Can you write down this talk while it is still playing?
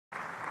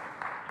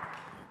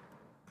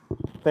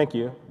Thank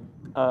you.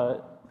 Uh,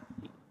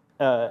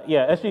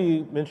 yeah, as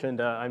you mentioned,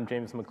 I'm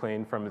James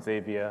McClain from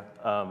Xavier.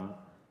 I'm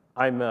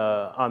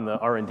on the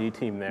R&D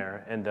team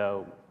there, and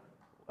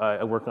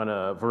I work on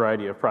a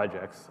variety of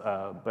projects,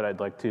 but I'd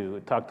like to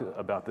talk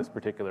about this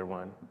particular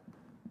one.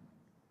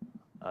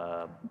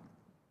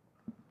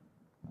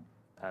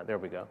 There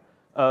we go.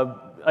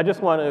 I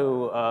just want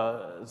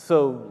to,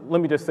 so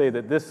let me just say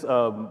that this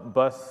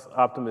bus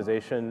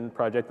optimization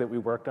project that we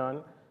worked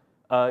on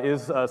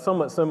is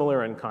somewhat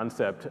similar in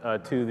concept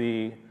to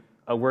the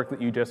work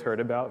that you just heard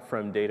about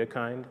from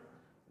DataKind.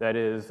 That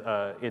is,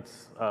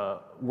 it's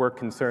work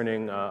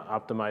concerning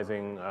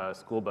optimizing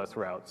school bus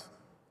routes,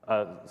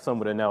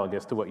 somewhat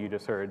analogous to what you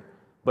just heard.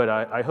 But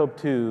I hope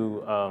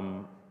to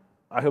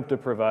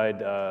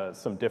provide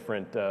some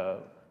different.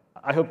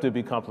 I hope to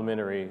be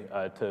complementary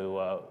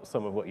to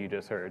some of what you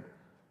just heard.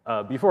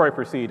 Before I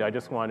proceed, I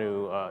just want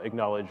to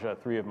acknowledge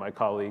three of my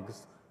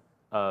colleagues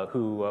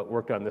who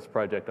worked on this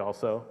project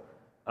also.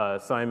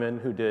 Simon,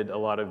 who did a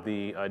lot of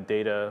the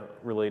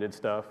data-related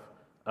stuff.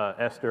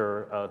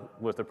 Esther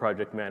was the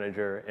project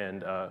manager,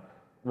 and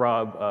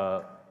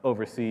Rob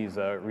oversees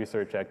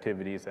research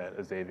activities at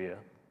Xavier.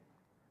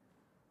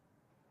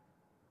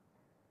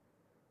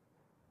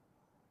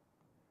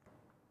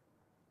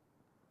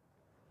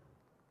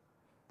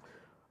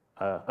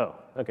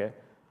 Okay.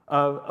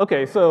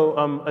 Okay,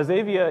 so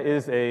Xavier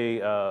is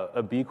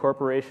a B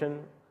corporation,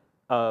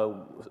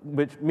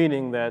 which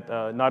meaning that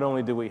not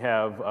only do we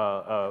have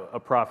a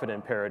profit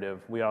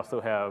imperative, we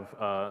also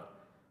have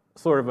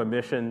sort of a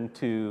mission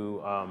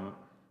to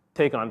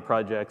take on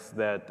projects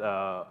that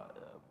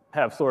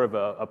have sort of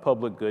a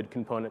public good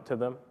component to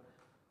them.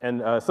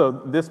 And so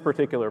this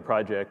particular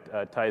project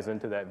ties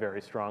into that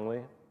very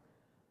strongly.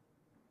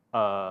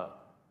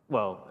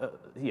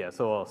 Yeah,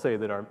 so I'll say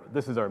that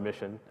this is our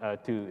mission,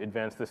 to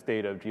advance the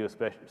state of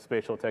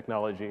geospatial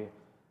technology,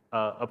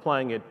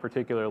 applying it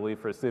particularly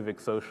for civic,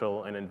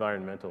 social, and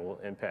environmental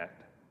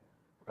impact,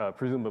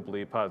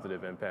 presumably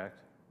positive impact.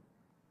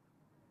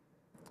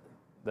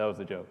 That was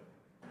a joke.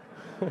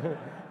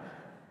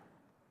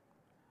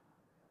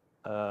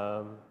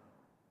 I'm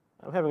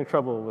having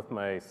trouble with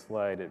my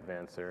slide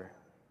advancer.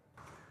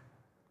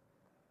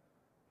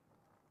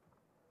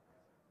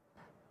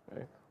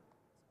 Right.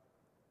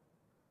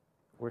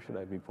 Where should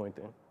I be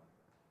pointing?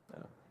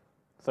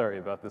 Sorry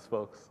about this,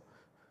 folks.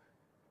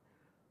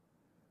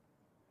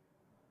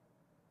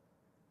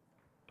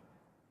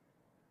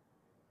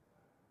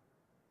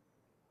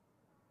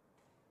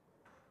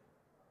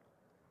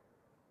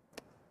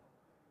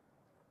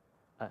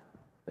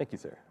 Thank you,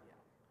 sir.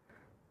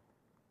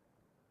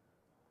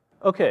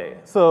 Okay,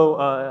 so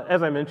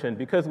as I mentioned,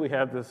 because we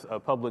have this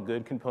public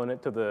good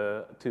component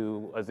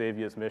to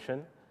Xavier's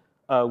mission,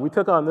 we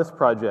took on this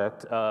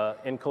project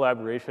in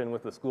collaboration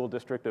with the School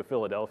District of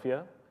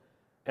Philadelphia.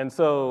 And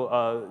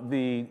so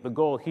the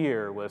goal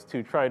here was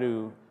to try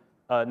to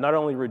not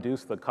only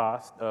reduce the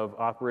cost of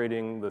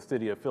operating the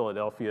city of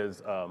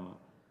Philadelphia's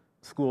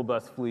school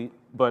bus fleet,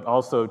 but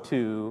also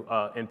to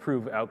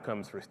improve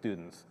outcomes for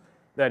students.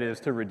 That is,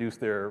 to reduce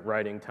their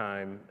riding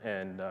time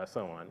and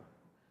so on.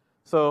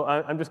 So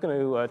I'm just going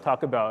to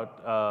talk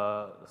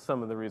about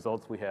some of the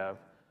results we have.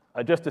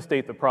 Just to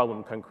state the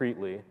problem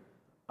concretely,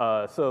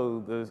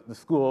 so the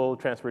school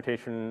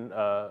transportation,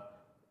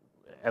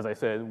 as I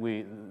said,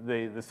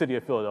 the city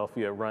of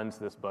Philadelphia runs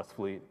this bus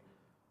fleet.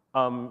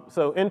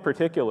 So in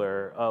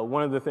particular,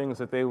 one of the things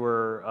that they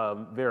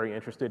were very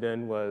interested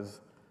in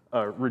was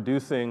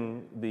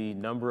reducing the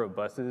number of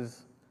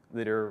buses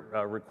that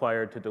are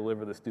required to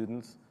deliver the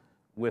students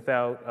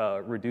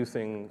without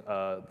reducing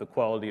the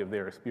quality of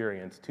their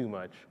experience too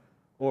much,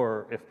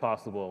 or if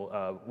possible,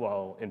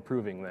 while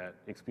improving that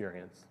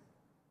experience.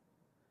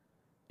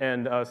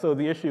 And so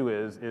the issue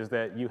is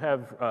that you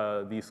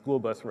have these school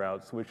bus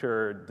routes which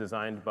are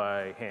designed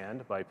by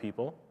hand, by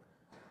people.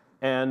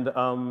 And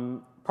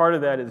part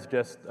of that is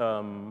just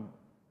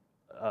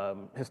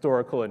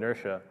historical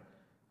inertia.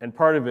 And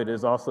part of it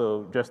is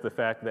also just the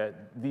fact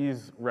that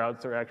these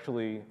routes are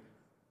actually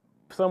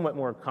somewhat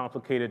more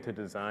complicated to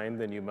design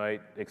than you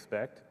might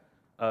expect,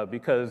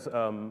 because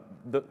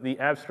the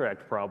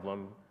abstract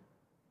problem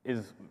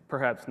is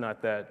perhaps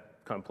not that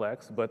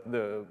complex, but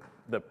the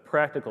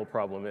practical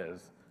problem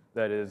is.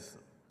 That is,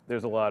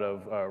 there's a lot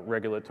of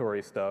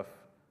regulatory stuff,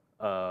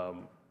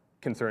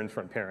 concerns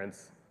from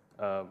parents,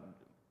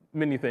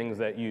 many things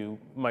that you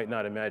might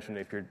not imagine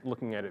if you're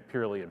looking at it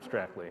purely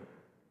abstractly.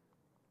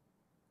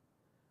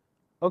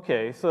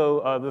 Okay,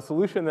 so the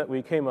solution that we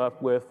came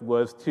up with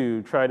was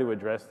to try to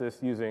address this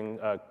using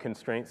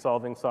constraint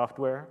solving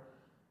software.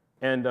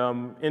 And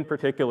in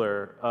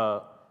particular,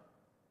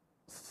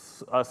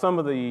 some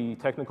of the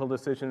technical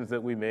decisions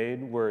that we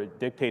made were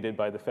dictated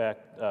by the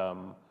fact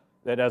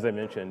that, as I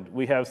mentioned,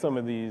 we have some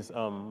of these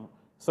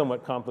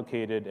somewhat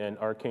complicated and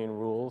arcane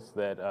rules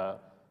that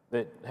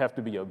have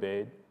to be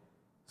obeyed.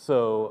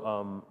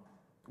 So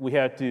we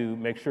had to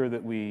make sure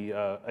that we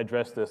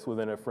address this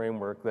within a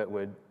framework that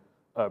would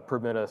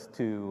permit us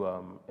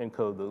to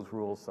encode those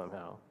rules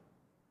somehow.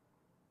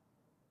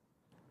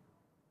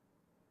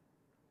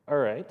 All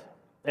right.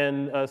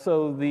 And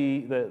so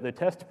the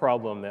test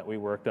problem that we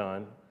worked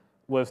on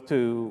was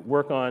to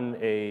work on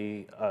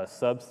a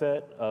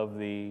subset of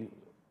the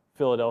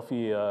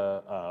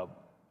Philadelphia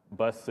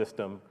bus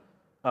system,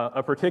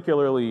 a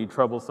particularly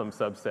troublesome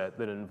subset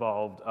that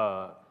involved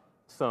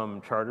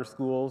some charter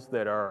schools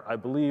that are, I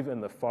believe,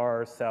 in the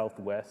far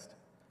southwest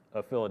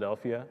of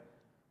Philadelphia,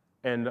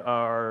 and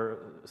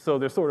so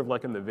they're sort of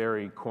like in the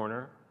very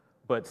corner.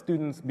 But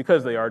students,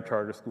 because they are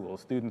charter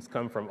schools, students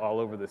come from all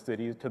over the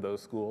city to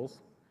those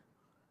schools.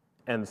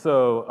 And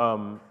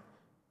so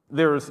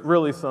there's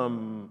really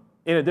some,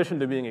 in addition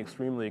to being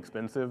extremely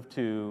expensive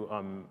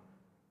to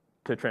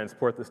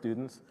transport the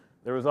students,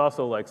 there was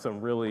also like some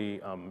really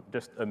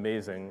just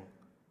amazing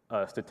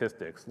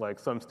statistics, like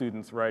some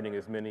students riding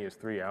as many as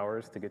 3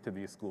 hours to get to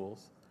these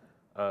schools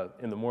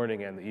in the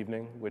morning and the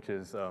evening, which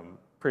is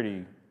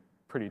pretty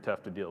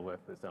tough to deal with,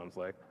 it sounds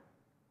like.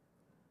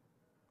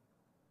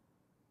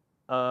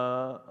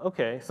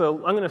 Okay, so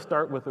I'm going to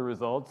start with the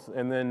results,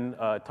 and then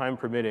time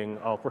permitting,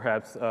 I'll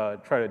perhaps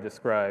try to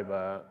describe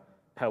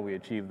how we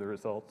achieved the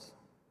results.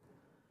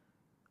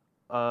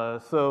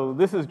 So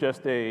this is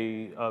just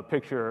a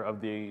picture of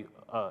the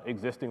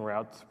existing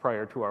routes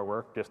prior to our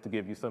work, just to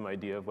give you some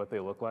idea of what they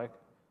look like.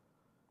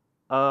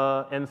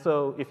 And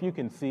so if you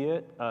can see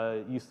it,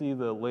 you see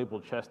the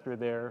label Chester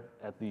there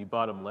at the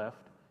bottom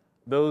left.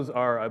 Those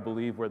are, I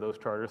believe, where those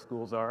charter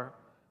schools are.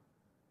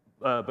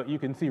 But you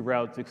can see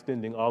routes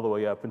extending all the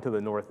way up into the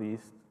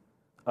northeast,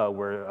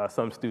 where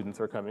some students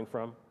are coming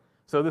from.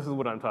 So this is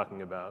what I'm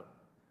talking about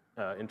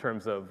in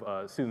terms of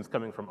students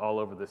coming from all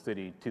over the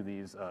city to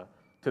these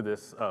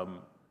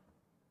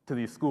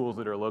schools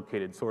that are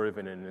located sort of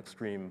in an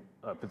extreme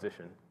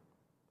position.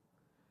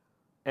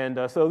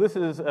 And so this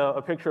is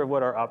a picture of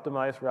what our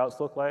optimized routes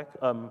look like.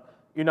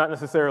 You're not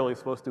necessarily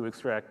supposed to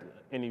extract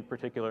any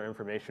particular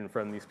information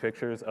from these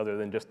pictures other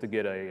than just to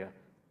get a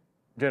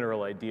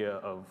general idea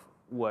of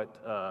what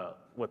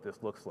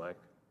this looks like.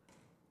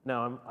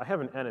 Now, I have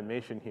an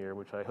animation here,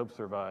 which I hope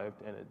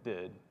survived, and it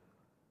did.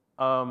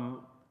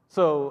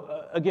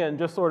 So again,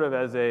 just sort of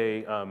as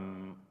a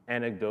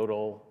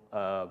anecdotal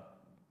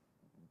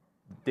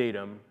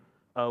datum,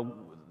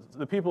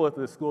 the people at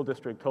the school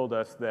district told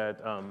us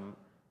that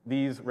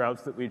these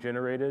routes that we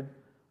generated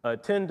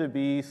tend to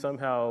be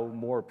somehow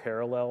more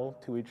parallel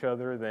to each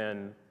other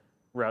than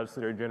routes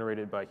that are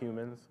generated by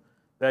humans.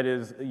 That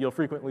is, you'll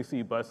frequently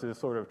see buses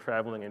sort of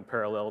traveling in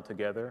parallel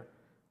together,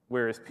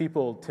 whereas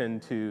people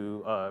tend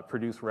to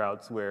produce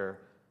routes where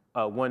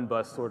one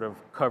bus sort of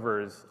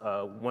covers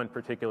one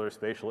particular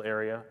spatial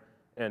area,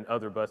 and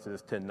other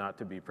buses tend not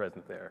to be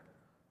present there.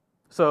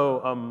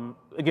 So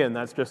again,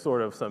 that's just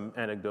sort of some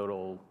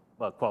anecdotal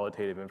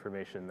qualitative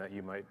information that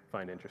you might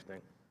find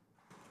interesting,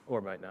 or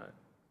might not.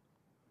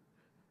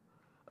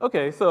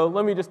 Okay, so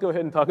let me just go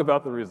ahead and talk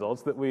about the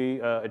results that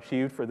we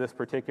achieved for this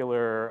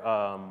particular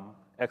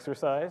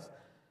exercise.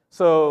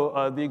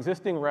 So the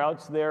existing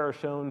routes there are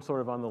shown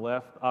sort of on the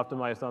left,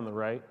 optimized on the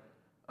right.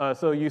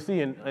 So you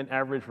see an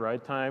average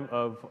ride time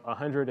of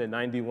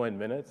 191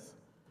 minutes.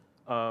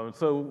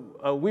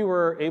 So we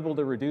were able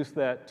to reduce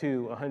that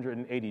to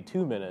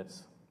 182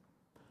 minutes.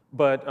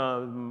 But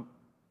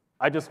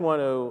I just want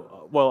to,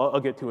 well,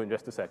 I'll get to it in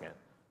just a second.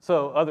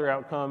 So other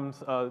outcomes,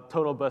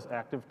 total bus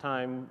active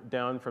time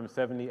down from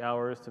 70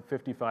 hours to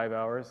 55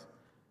 hours.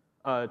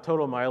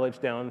 Total mileage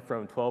down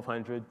from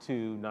 1,200 to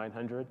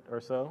 900 or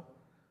so.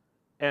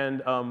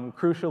 And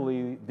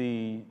crucially,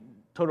 the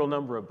total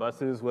number of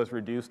buses was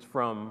reduced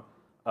from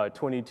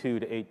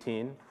 22 to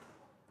 18.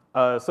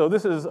 So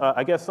this is,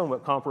 I guess,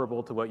 somewhat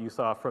comparable to what you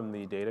saw from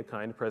the data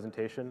kind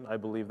presentation. I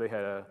believe they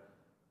had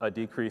a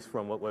decrease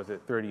from, what was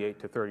it, 38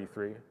 to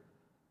 33.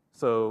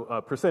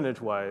 So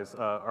percentage-wise,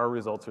 our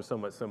results are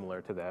somewhat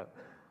similar to that.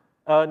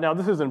 Now,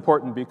 this is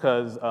important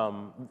because,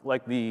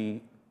 like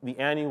the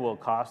annual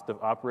cost of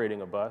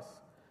operating a bus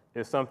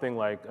is something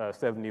like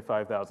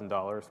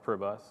 $75,000 per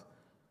bus.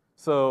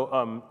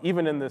 So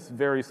even in this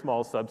very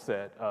small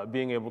subset,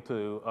 being able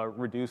to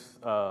reduce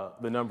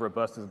the number of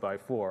buses by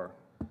 4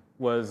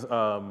 was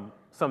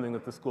something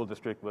that the school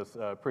district was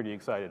pretty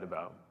excited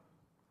about.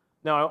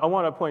 Now, I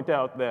want to point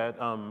out that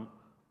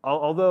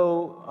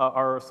although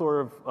our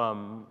sort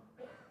of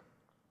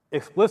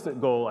explicit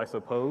goal, I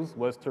suppose,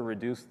 was to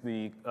reduce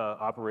the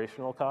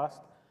operational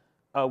cost,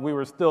 we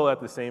were still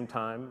at the same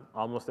time,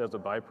 almost as a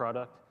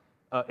byproduct,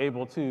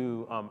 able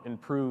to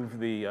improve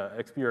the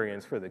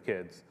experience for the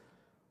kids.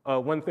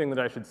 One thing that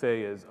I should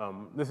say is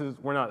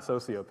we're not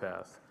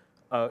sociopaths.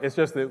 It's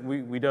just that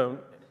we don't,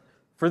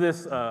 for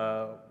this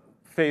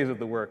phase of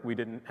the work, we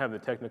didn't have the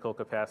technical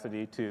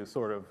capacity to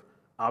sort of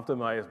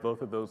optimize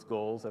both of those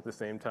goals at the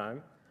same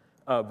time.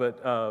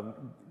 But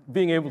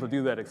being able to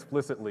do that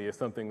explicitly is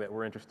something that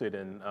we're interested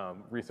in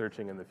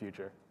researching in the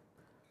future.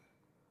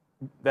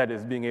 That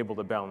is, being able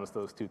to balance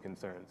those two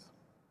concerns.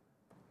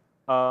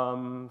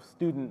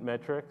 Student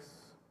metrics.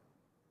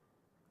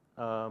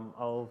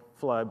 I'll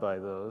fly by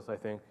those, I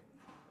think.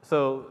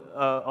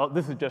 So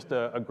this is just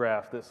a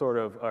graph that sort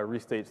of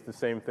restates the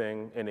same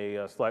thing in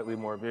a slightly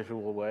more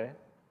visual way.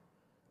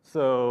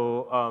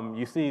 So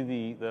you see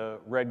the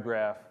red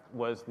graph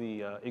was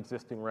the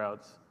existing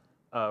routes,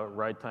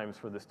 ride times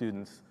for the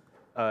students.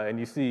 And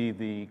you see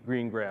the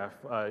green graph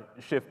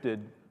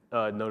shifted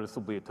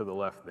noticeably to the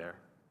left there.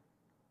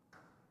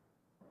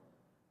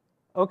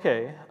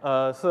 Okay,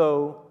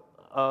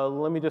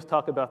 let me just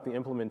talk about the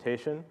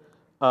implementation.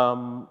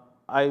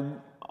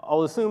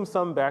 I'll assume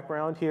some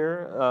background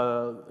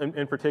here.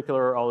 In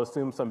particular, I'll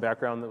assume some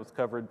background that was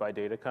covered by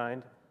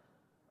DataKind.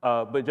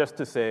 But just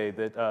to say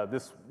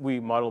that we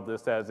modeled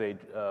this as a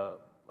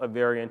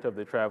variant of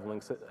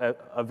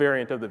a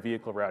variant of the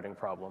vehicle routing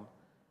problem.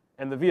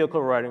 And the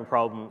vehicle routing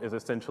problem is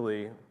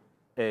essentially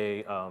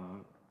a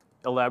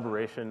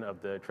elaboration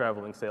of the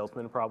traveling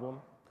salesman problem.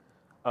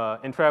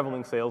 In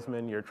traveling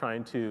salesman, you're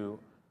trying to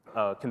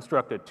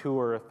construct a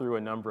tour through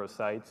a number of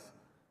sites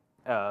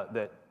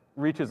that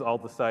reaches all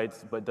the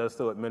sites but does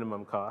so at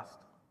minimum cost.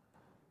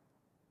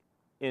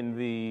 In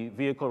the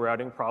vehicle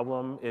routing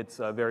problem, it's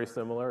very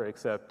similar,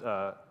 except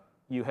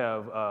you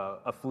have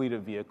a fleet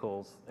of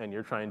vehicles and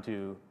you're trying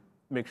to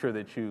make sure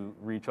that you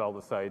reach all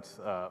the sites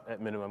at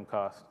minimum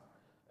cost.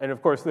 And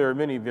of course, there are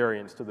many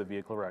variants to the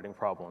vehicle routing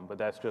problem, but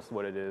that's just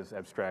what it is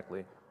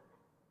abstractly.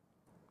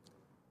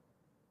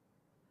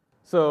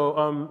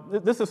 So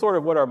this is sort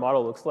of what our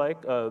model looks like.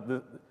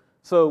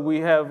 So we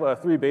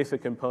have three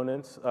basic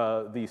components.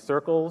 The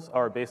circles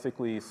are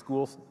basically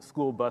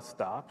school bus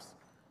stops.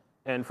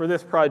 And for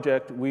this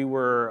project, we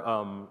were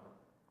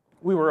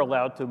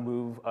allowed to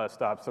move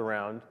stops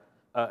around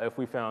if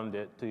we found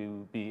it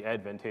to be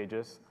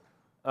advantageous.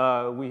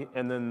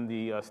 And then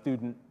the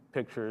student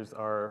pictures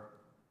are,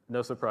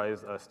 no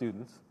surprise,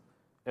 students.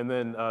 And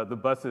then the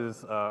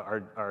buses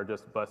are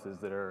just buses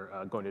that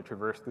are going to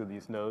traverse through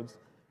these nodes.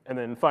 And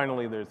then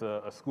finally, there's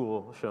a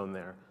school shown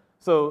there.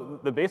 So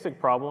the basic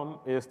problem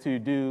is to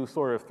do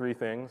sort of three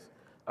things.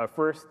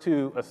 First,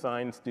 to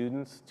assign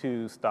students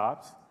to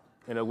stops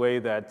in a way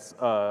that's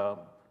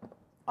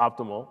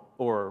optimal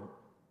or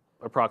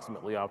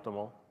approximately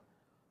optimal.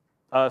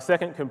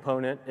 Second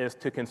component is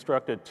to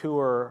construct a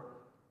tour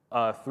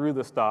through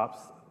the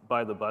stops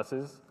by the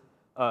buses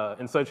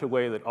in such a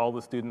way that all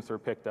the students are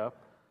picked up.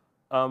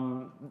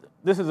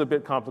 This is a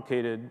bit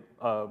complicated,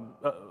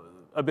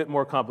 a bit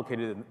more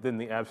complicated than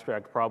the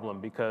abstract problem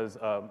because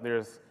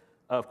there's,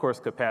 of course,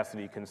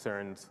 capacity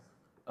concerns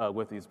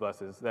with these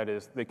buses. That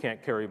is, they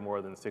can't carry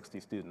more than 60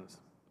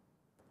 students.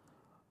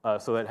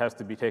 So that has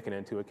to be taken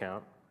into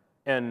account.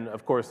 And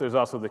of course, there's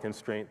also the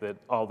constraint that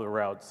all the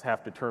routes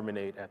have to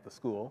terminate at the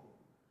school.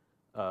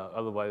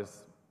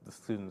 Otherwise, the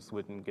students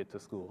wouldn't get to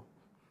school.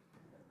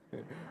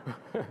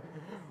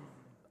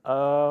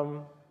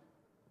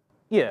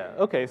 Yeah,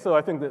 okay, so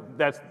I think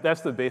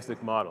that's the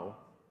basic model.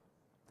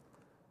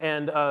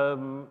 And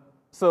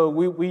so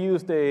we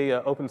used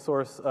a open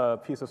source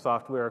piece of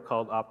software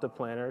called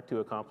OptaPlanner to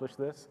accomplish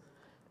this.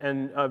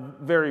 And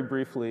very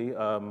briefly,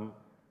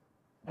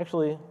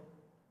 actually,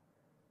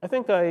 I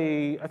think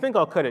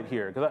I'll cut it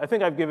here, because I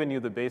think I've given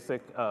you the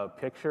basic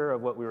picture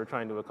of what we were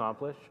trying to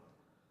accomplish.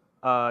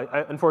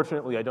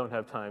 Unfortunately, I don't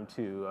have time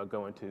to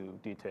go into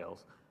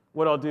details.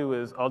 What I'll do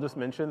is I'll just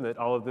mention that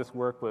all of this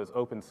work was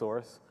open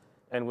source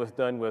and was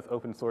done with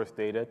open source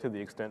data to the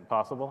extent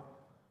possible.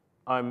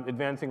 I'm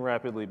advancing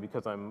rapidly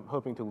because I'm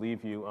hoping to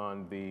leave you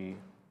on the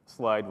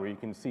slide where you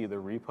can see the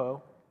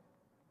repo.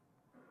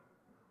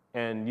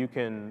 And you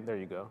can, there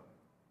you go.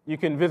 You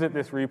can visit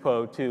this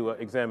repo to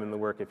examine the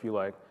work if you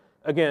like.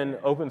 Again,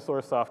 open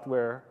source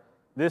software.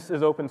 This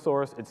is open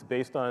source. It's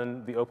based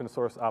on the open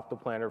source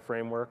OptaPlanner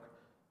framework.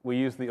 We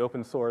use the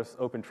open source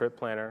OpenTrip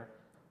Planner.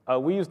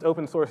 We used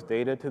open source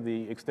data to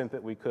the extent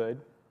that we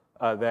could.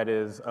 That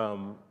is,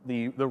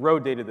 the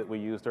road data that we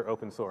used are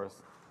open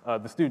source.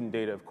 The student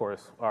data, of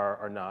course,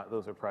 are not.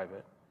 Those are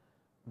private.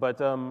 But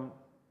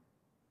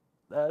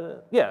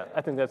yeah,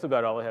 I think that's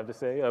about all I have to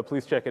say.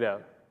 Please check it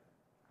out.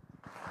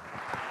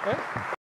 Okay.